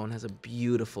damn, this phone has a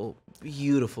beautiful,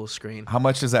 beautiful screen. How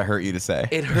much does that hurt you to say?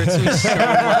 It hurts me so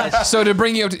much. So to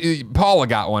bring you up to, Paula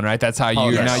got one, right? That's how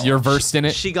you yes. now you're versed in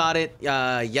it. She got it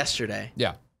yesterday.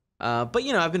 Yeah. But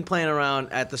you know, I've been playing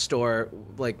around at the store,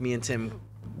 like me and Tim.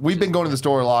 We've been going to the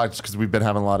store a lot because we've been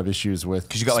having a lot of issues with.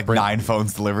 Because you got like Sprint. 9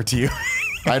 phones delivered to you.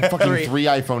 I had fucking Three. 3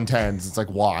 iPhone 10s. It's like,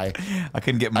 why? I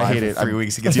couldn't get I mine hate for it. 3 I'm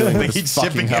weeks. He gets dealing they with keep fucking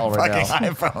shipping hell it right fucking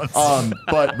now. iPhones.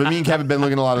 But me and Kevin been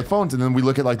looking at a lot of phones, and then we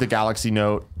look at like the Galaxy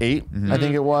Note 8, I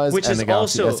think it was, Which and is the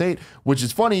Galaxy also- S8, which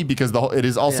is funny because it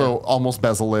is also almost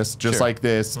bezel-less, just Sure. like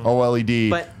this OLED,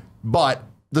 But-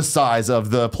 the size of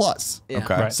the Plus. Yeah.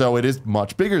 Okay. Right. So it is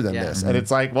much bigger than Yeah. this, and it's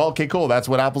like, well, okay, cool. That's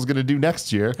what Apple's gonna do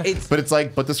next year. It's- but it's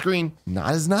like, but the screen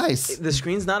not as nice. The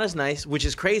screen's not as nice, which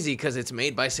is crazy because it's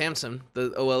made by Samsung.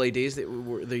 The OLEDs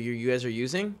that you guys are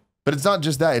using. But it's not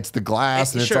just that; it's the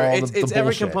glass and it's Sure, all it's the every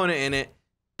bullshit. component in it.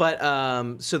 But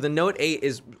so the Note 8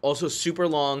 is also super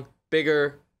long,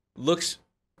 bigger, looks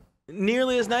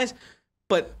nearly as nice,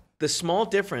 but the small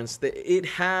difference that it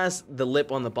has the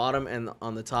lip on the bottom and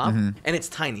on the top, and it's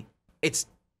tiny. It's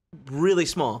really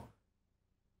small.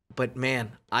 But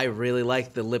man, I really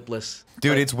like the lipless.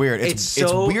 Dude, Like, it's weird. It's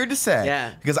so- weird to say.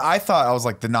 Yeah. Because I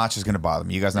thought the notch is going to bother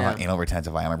me. You guys know how Yeah. anal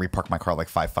retentive I am. I reparked my car like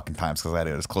 5 fucking times because I had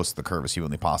it as close to the curve as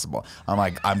humanly possible. I'm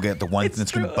like, the one thing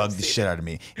that's going to true, bug I've the seen shit out of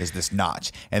me is this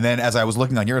notch. And then as I was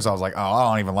looking on yours, I was like, oh, I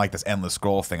don't even like this endless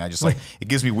scroll thing. I just like, it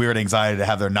gives me weird anxiety to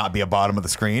have there not be a bottom of the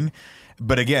screen.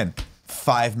 But again,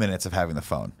 5 minutes of having the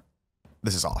phone.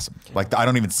 This is awesome. Like I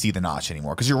don't even see the notch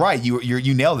anymore because you're right.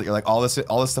 You nailed it. You're like all this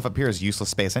stuff up here is useless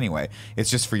space anyway. It's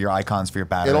just for your icons, for your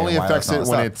battery. It only and wireless affects and it all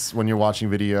when that stuff. when you're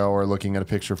watching video or looking at a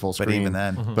picture full But screen. even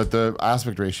then. But the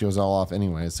aspect ratio is all off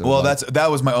anyway. So Well, like, that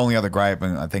was my only other gripe,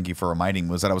 and I thank you for reminding.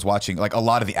 Was that I was watching like a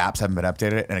lot of the apps haven't been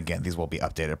updated, and again, these will be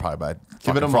updated probably by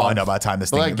give it a for all I month. know by the time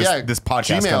this But thing like, this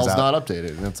podcast Gmail's comes out. not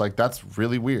updated, and it's like that's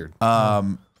really weird.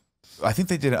 I think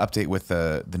they did an update with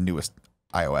the newest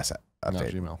iOS Not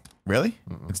update. Gmail. Really?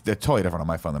 They're totally different on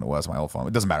my phone than it was on my old phone.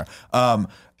 It doesn't matter. Because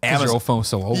your Amazon. old phone's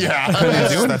so old. Yeah,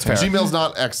 That's fair. Gmail's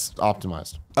not X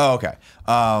optimized. Oh, okay.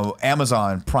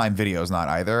 Amazon Prime Video is not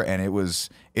either, and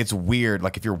it's weird.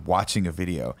 Like if you're watching a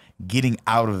video, getting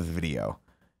out of the video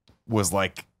was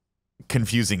like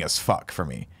confusing as fuck for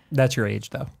me. That's your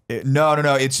age, though. No.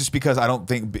 It's just because I don't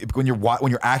think when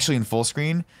you're actually in full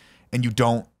screen and you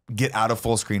don't get out of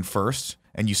full screen first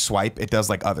and you swipe, it does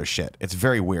like other shit. It's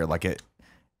very weird. Like it.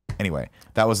 Anyway,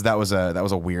 that was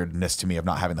a weirdness to me of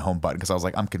not having the home button because I was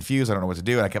like, I'm confused. I don't know what to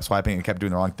do. And I kept swiping and kept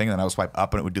doing the wrong thing. And then I would swipe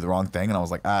up and it would do the wrong thing. And I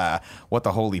was like, what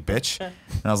the holy bitch? And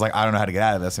I was like, I don't know how to get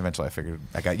out of this. Eventually, I figured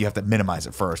you have to minimize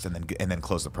it first and then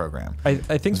close the program. I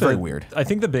think it's very weird. I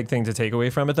think the big thing to take away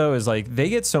from it though is like they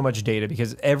get so much data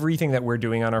because everything that we're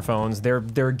doing on our phones,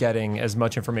 they're getting as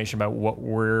much information about what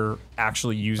we're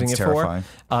actually using That's it terrifying.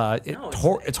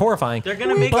 for. It's horrifying. They're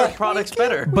gonna make our products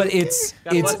better. But it's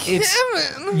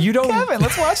you don't. Kevin,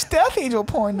 let's watch Death Angel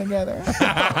porn together. What does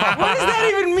that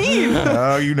even mean?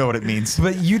 Oh, you know what it means.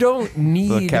 But you don't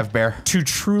need Kev Bear. to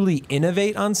truly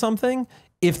innovate on something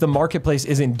if the marketplace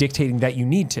isn't dictating that you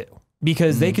need to.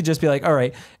 Because they could just be like, all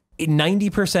right,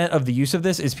 90% of the use of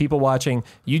this is people watching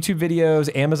YouTube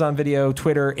videos, Amazon video,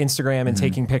 Twitter, Instagram, and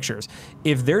taking pictures.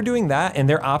 If they're doing that and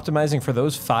they're optimizing for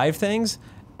those 5 things,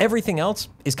 everything else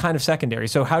is kind of secondary.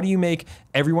 So how do you make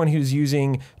everyone who's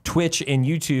using Twitch and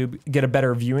YouTube get a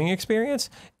better viewing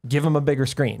experience? Give them a bigger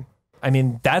screen. I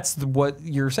mean, that's what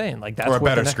you're saying. Like that's or a what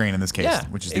better screen in this case, Yeah,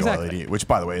 which is the exactly. OLED, which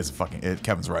by the way is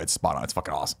Kevin's right, it's spot on. It's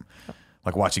fucking awesome.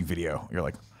 Like watching video, you're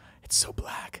like, it's so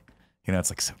black. You know,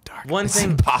 it's like so dark. One It's thing,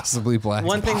 impossibly black.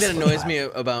 one thing that annoys me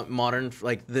about modern,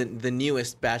 like the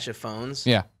newest batch of phones.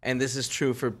 Yeah. And this is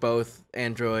true for both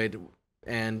Android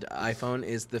and iPhone,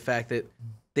 is the fact that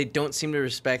they don't seem to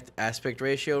respect aspect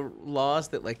ratio laws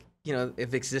that, like, you know,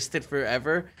 have existed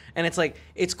forever. And it's like,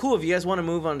 it's cool if you guys want to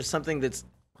move on to something that's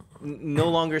no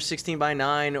longer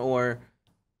 16:9 or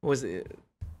was it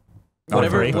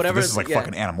whatever. This is like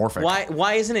fucking anamorphic.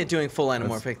 Why isn't it doing full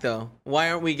anamorphic though?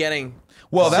 Why aren't we getting?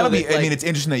 Well, so that'll be. that, I mean, it's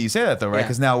interesting that you say that though, right? Yeah.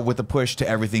 Because now with the push to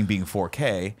everything being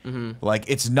 4K, like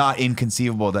it's not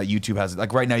inconceivable that YouTube has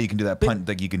like right now you can do that punt,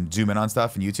 like you can zoom in on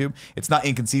stuff in YouTube. It's not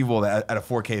inconceivable that at a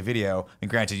 4K video,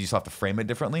 and granted you still have to frame it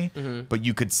differently, but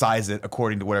you could size it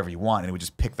according to whatever you want, and it would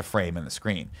just pick the frame and the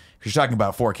screen. If you're talking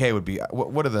about 4K, would be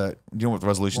what are the? Do you know what the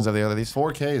resolutions of the other these?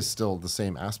 4K is still the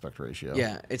same aspect ratio.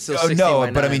 Yeah, it's still. Oh 16:9.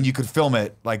 no, but I mean you could film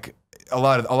it like. A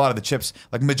lot of the chips,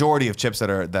 like majority of chips that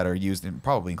are used, and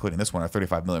probably including this one, are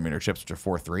 35mm chips, which are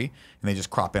 4:3, and they just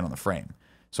crop in on the frame.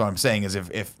 So what I'm saying is, if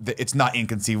it's not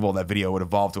inconceivable that video would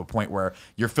evolve to a point where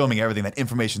you're filming everything, that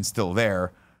information's still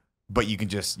there, but you're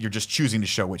just choosing to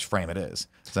show which frame it is.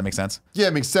 Does that make sense? Yeah,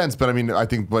 it makes sense. But I mean, I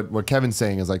think what Kevin's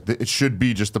saying is like it should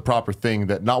be just the proper thing,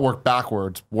 that not work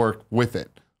backwards, work with it.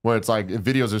 Where it's like if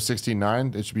videos are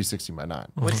 16:9, it should be 16:9.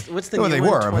 What's the Well, new they one?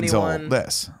 were up 21? until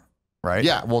this, right?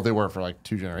 Yeah, well, they were for like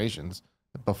 2 generations.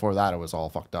 Before that, it was all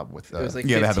fucked up with. It was like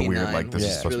Yeah, they had the 15:9, weird, like, this which is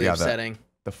is supposed to really be upsetting.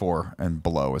 the 4 and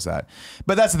below is that.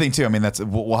 But that's the thing too. I mean,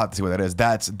 we'll have to see what that is.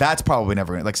 That's probably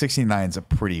never like 16:9 is a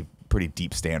pretty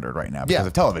deep standard right now because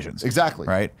of televisions. Exactly.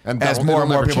 Right. And as that'll- more and it'll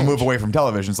more never people change. move away from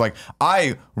televisions, like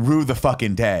I rue the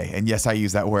fucking day, and yes, I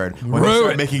use that word when they Rue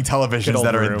start it. making Good televisions old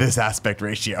that are rue. in this aspect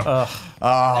ratio.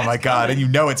 Oh my god, and you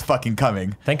know it's fucking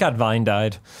coming. Thank God Vine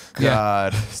died.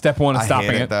 God. Step one is I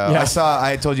stopping hate it. though. Yeah.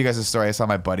 I told you guys a story. I saw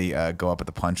my buddy go up at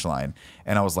the punchline,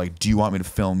 and I was like, "Do you want me to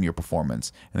film your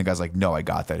performance?" And the guy's like, "No, I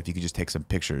got that. If you could just take some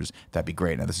pictures, that'd be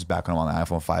great." Now this is back when I'm on the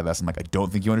iPhone 5S. I'm like, "I don't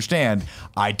think you understand.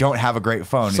 I don't have a great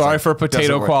phone." He's Sorry like, for potato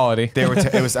 "Doesn't work." quality. They were.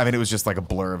 It was. I mean, it was just like a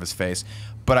blur of his face.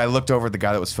 But I looked over at the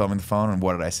guy that was filming the phone, and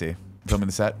what did I see? Filming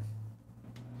the set.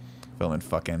 Filming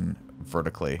fucking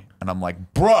vertically, and I'm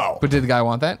like, "Bro." But did the guy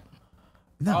want that?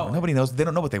 No, nobody knows. They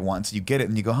don't know what they want. So you get it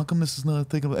and you go, how come this is not a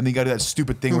thing? And then you got to do that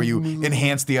stupid thing where you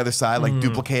enhance the other side, like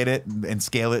duplicate it and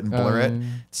scale it and blur it.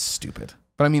 It's stupid.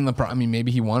 But I mean,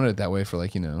 maybe he wanted it that way for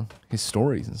like, you know, his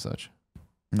stories and such.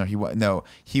 No,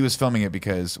 he was filming it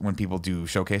because when people do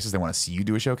showcases, they want to see you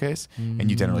do a showcase, and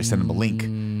you generally send them a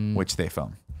link, which they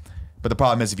film. But the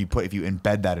problem is if you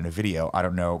embed that in a video, I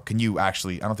don't know. Can you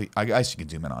actually? I guess you can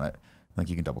zoom in on it. Like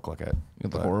you can double click it.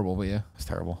 It looked horrible, but yeah. It's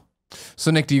terrible.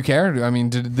 So Nick, do you care? I mean,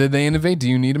 did they innovate? Do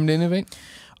you need them to innovate?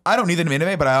 I don't need them to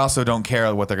innovate, but I also don't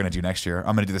care what they're going to do next year.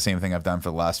 I'm going to do the same thing I've done for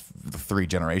the last 3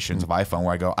 generations of iPhone,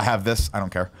 where I go, I have this, I don't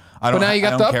care. But now you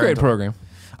got the upgrade program.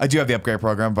 I do have the upgrade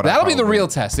program, but That'll be the real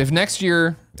test. If next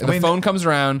year the phone comes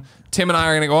around, Tim and I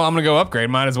are going to go, I'm going to go upgrade,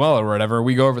 might as well, or whatever.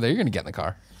 We go over there, you're going to get in the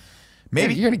car.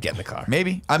 Maybe You're going to get in the car.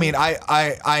 Maybe. I mean,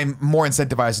 I'm more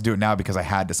incentivized to do it now because I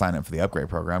had to sign up for the upgrade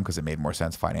program because it made more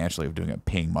sense financially of doing it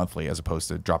paying monthly as opposed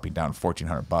to dropping down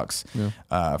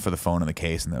 $1,400 for the phone and the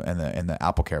case and the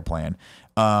Apple Care plan.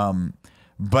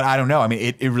 But I don't know. I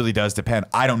mean, it really does depend.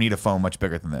 I don't need a phone much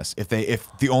bigger than this. If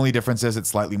the only difference is it's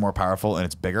slightly more powerful and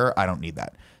it's bigger, I don't need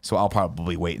that. So I'll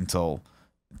probably wait until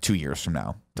 2 years from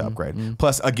now to upgrade.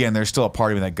 Plus, again, there's still a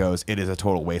part of me that goes, it is a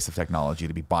total waste of technology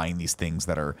to be buying these things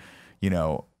that are,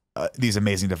 these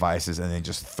amazing devices and then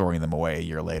just throwing them away a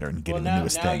year later and getting the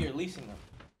newest thing. Now you're leasing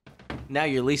them. Now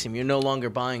you're leasing them. You're no longer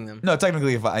buying them. No,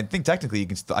 technically, I think you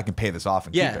can I can pay this off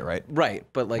and keep it, right? Right,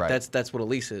 but like Right. that's what a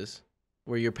lease is,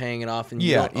 where you're paying it off and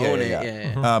you don't own it.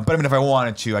 Yeah. But I mean, if I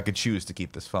wanted to, I could choose to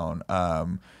keep this phone.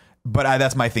 But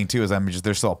that's my thing too. Is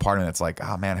there's still a part of it that's like,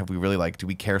 oh man, have we really do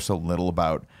we care so little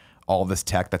about all this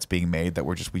tech that's being made that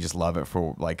we just love it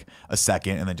for like a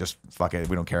second and then just fuck it,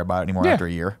 we don't care about it anymore after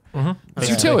a year. It's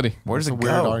utility. Where does It's it a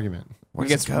go? weird argument. Where It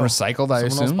does gets it go? recycled, I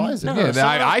Someone else assume. buys it. No, Yeah,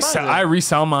 someone else buys it. I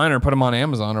resell mine or put them on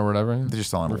Amazon or whatever. They're just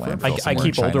selling them in landfill I somewhere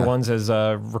keep in older China. ones as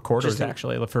recorders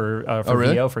actually for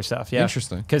really? VO for stuff. Yeah,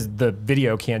 Interesting. Because the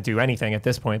video can't do anything at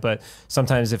this point. But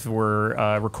sometimes if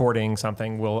we're recording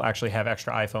something, we'll actually have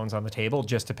extra iPhones on the table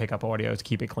just to pick up audio to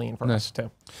keep it clean for us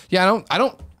too. Yeah,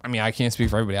 I mean, I can't speak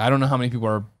for everybody. I don't know how many people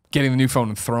are getting the new phone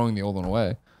and throwing the old one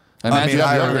away. I imagine mean,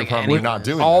 I The don't other think problem anyone- we're not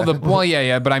doing all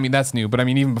that. but I mean that's new. But I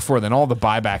mean even before then, all the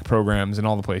buyback programs and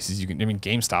all the places you can. I mean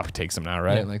GameStop takes them now,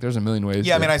 right? Yeah. Like there's a million ways.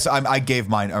 Yeah, to- I mean, I gave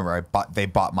mine, or they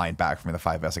bought mine back from me, the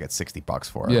 5S. I got $60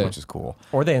 for it, Yeah. which is cool.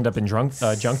 Or they end up in junk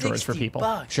drawers for people.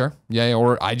 $60. sure. Yeah,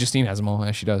 or Justine has them all.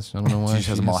 Yeah, she does. I don't know why. She just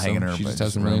has them all has hanging in some. her She just just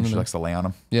has them room. laying in She there. likes to lay on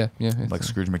them. Yeah. Like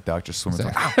Scrooge McDuck, just swimming.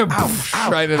 Exactly.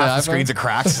 Right in Half the the screens are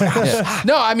cracked. Yeah.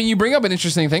 No, I mean you bring up an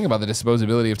interesting thing about the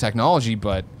disposability of technology,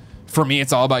 but for me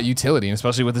it's all about utility, and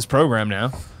especially with this program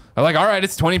now. I'm like, all right,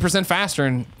 it's 20% faster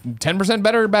and 10%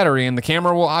 better battery, and the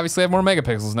camera will obviously have more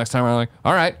megapixels next time. I'm like,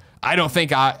 all right, I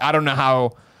don't know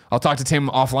how. I'll talk to Tim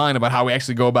offline about how we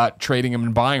actually go about trading them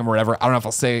and buying them or whatever. I don't know if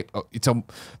I'll say until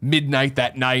midnight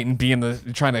that night and be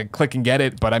trying to click and get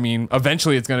it, but I mean,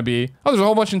 eventually it's going to be, oh, there's a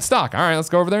whole bunch in stock. All right, let's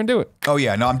go over there and do it. Oh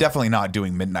yeah, no, I'm definitely not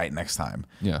doing midnight next time.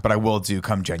 Yeah. But I will do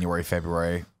come January,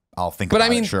 February. I'll think But about I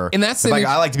mean, it, sure. and that's If the-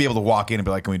 I like to be able to walk in and be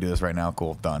like, can we do this right now?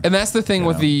 Cool, done. And that's the thing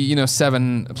with the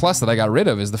 7 Plus that I got rid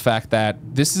of is the fact that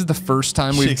this is the first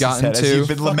time we've Shakes his gotten head as to. You've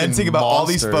been lamenting about all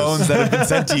these monsters. phones that have been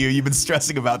sent to you. You've been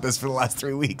stressing about this for the last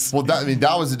 3 weeks. Well,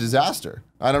 that was a disaster.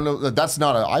 I don't know. That's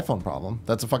not an iPhone problem.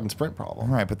 That's a fucking Sprint problem.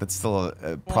 Right, but that's still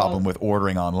a problem with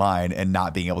ordering online and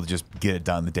not being able to just get it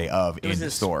done the day of It in was the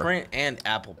a store. Sprint and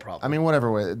Apple problem. I mean,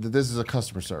 whatever way. This is a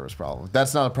customer service problem.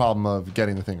 That's not a problem of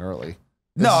getting the thing early.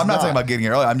 No, This I'm is not talking about getting it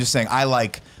early. I'm just saying I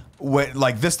like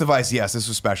this device. Yes, this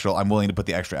was special. I'm willing to put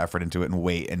the extra effort into it and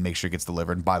wait and make sure it gets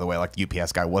delivered. And by the way, like the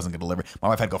UPS guy wasn't going to deliver. My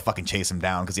wife had to go fucking chase him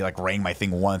down because he rang my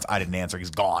thing once. I didn't answer. He's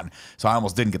gone. So I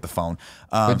almost didn't get the phone.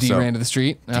 But D ran to the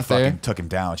street She out fucking there. took him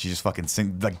down. She just fucking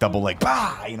double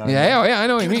bah, you know. What I mean? Yeah, I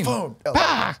know what you Give me mean. the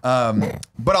phone.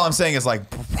 But all I'm saying is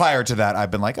prior to that,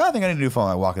 I've been like, oh, I think I need a new phone.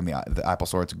 I walk in the Apple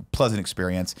store. It's a pleasant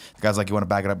experience. The guy's like, you want to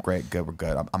back it up? Great, good, we're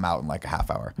good. I'm out in like a half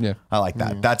hour. Yeah. I like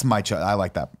that. That's my I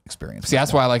like that experience. See,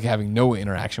 that's why I like having no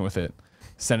interaction with it.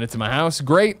 Send it to my house.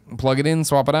 Great. Plug it in,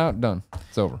 swap it out. Done.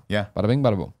 It's over. Yeah. Bada bing,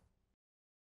 bada boom.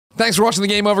 Thanks for watching the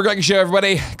GameOverGreggy Show,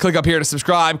 everybody. Click up here to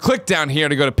subscribe. Click down here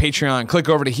to go to Patreon. Click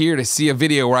over to here to see a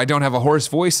video where I don't have a hoarse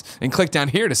voice. And click down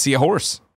here to see a horse.